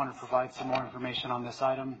background, I want to provide some more information on this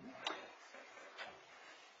item.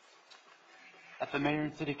 At At the Mayor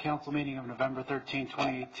and City Council meeting of November 13,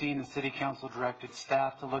 2018, the City Council directed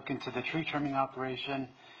staff to look into the tree trimming operation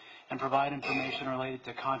and provide information related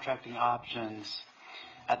to contracting options.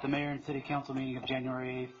 At the Mayor and City Council meeting of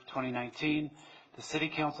January 8, 2019, the City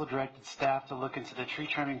Council directed staff to look into the tree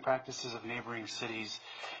trimming practices of neighboring cities.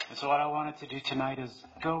 And so what I wanted to do tonight is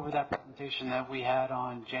go over that presentation that we had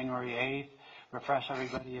on January 8th, refresh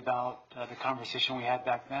everybody about the conversation we had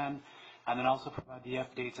back then, and then also provide the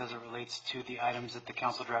updates as it relates to the items that the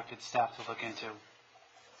council directed staff to look into.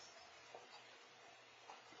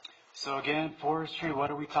 So again, forestry,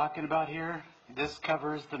 what are we talking about here? This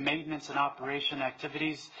covers the maintenance and operation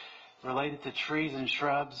activities related to trees and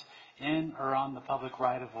shrubs in or on the public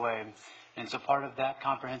right-of-way. And so part of that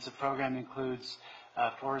comprehensive program includes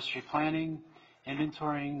forestry planning,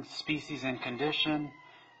 inventorying species and condition,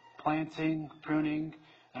 planting, pruning,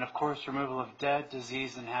 and of course removal of dead,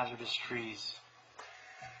 diseased, and hazardous trees.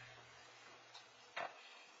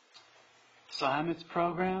 So Hemet's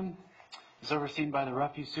program is overseen by the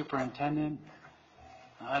refuse superintendent.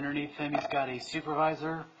 Underneath him, he's got a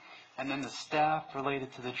supervisor, and then the staff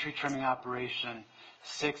related to the tree trimming operation,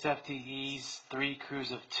 6 FTEs, 3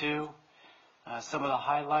 crews of 2. Some of the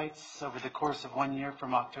highlights over the course of 1 year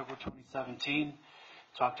from October 2017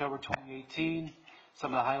 to October 2018.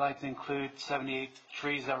 Some of the highlights include 78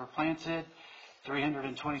 trees that were planted,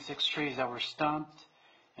 326 trees that were stumped,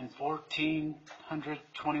 and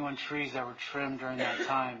 1,421 trees that were trimmed during that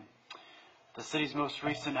time. The city's most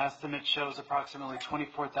recent estimate shows approximately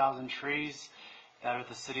 24,000 trees that are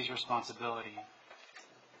the city's responsibility.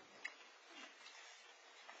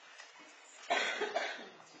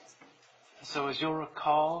 So as you'll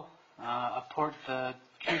recall, the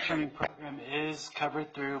tree trimming program is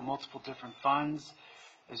covered through multiple different funds.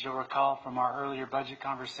 As you'll recall from our earlier budget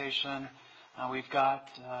conversation, we've got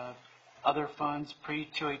other funds,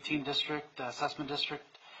 pre-218 district, assessment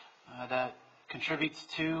district, that contributes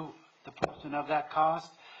to the portion of that cost,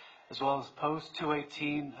 as well as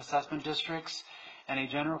post-218 assessment districts, and a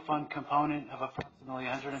general fund component of approximately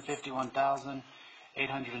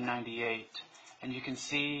 $151,898. And you can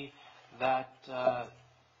see that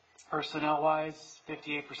personnel-wise,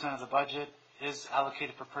 58% of the budget is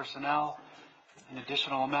allocated for personnel. An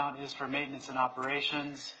additional amount is for maintenance and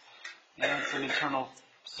operations, and some internal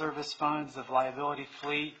service funds of liability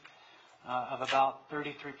fleet of about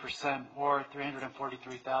 33%, or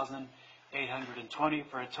 $343,820,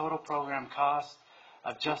 for a total program cost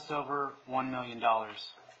of just over $1 million.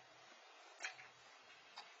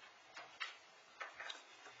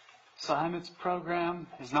 So Hemet's program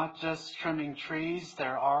is not just trimming trees.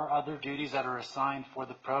 There are other duties that are assigned for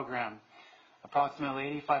the program.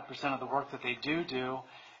 Approximately 85% of the work that they do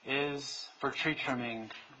is for tree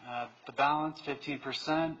trimming. The balance,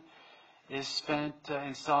 15%, is spent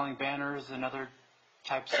installing banners and other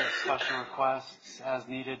types of special requests as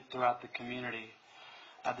needed throughout the community.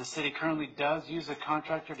 The city currently does use a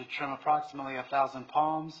contractor to trim approximately 1,000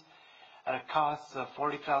 palms at a cost of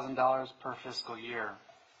 $40,000 per fiscal year.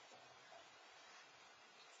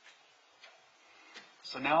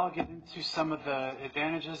 So now I'll get into some of the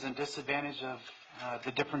advantages and disadvantages of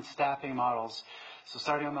the different staffing models. So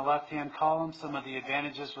starting on the left-hand column, some of the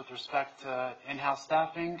advantages with respect to in-house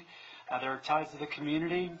staffing. There are ties to the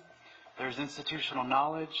community. There's institutional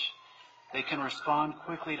knowledge. They can respond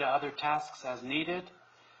quickly to other tasks as needed.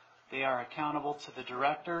 They are accountable to the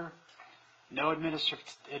director. No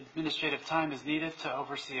administrative time is needed to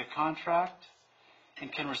oversee a contract,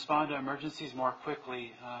 and can respond to emergencies more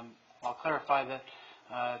quickly. I'll clarify that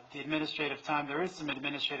the administrative time, there is some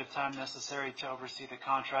administrative time necessary to oversee the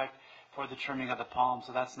contract for the trimming of the palm,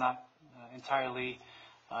 so that's not entirely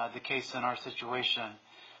the case in our situation.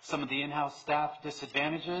 Some of the in-house staff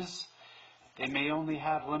disadvantages: they may only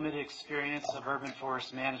have limited experience of urban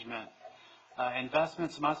forest management.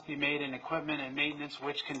 Investments must be made in equipment and maintenance,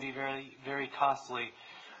 which can be very, very costly.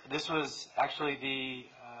 This was actually the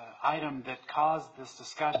item that caused this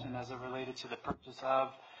discussion as it related to the purchase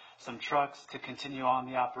of some trucks to continue on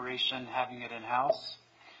the operation, having it in-house.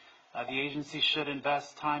 The agency should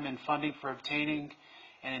invest time and funding for obtaining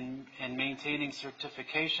and maintaining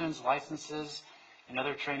certifications, licenses, and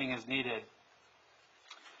other training as needed.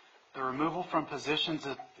 The removal from positions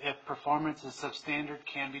if performance is substandard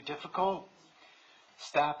can be difficult.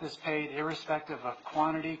 Staff is paid irrespective of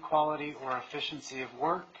quantity, quality, or efficiency of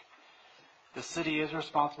work. The city is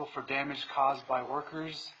responsible for damage caused by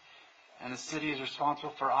workers, and the city is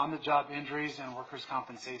responsible for on-the-job injuries and workers'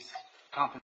 compensation.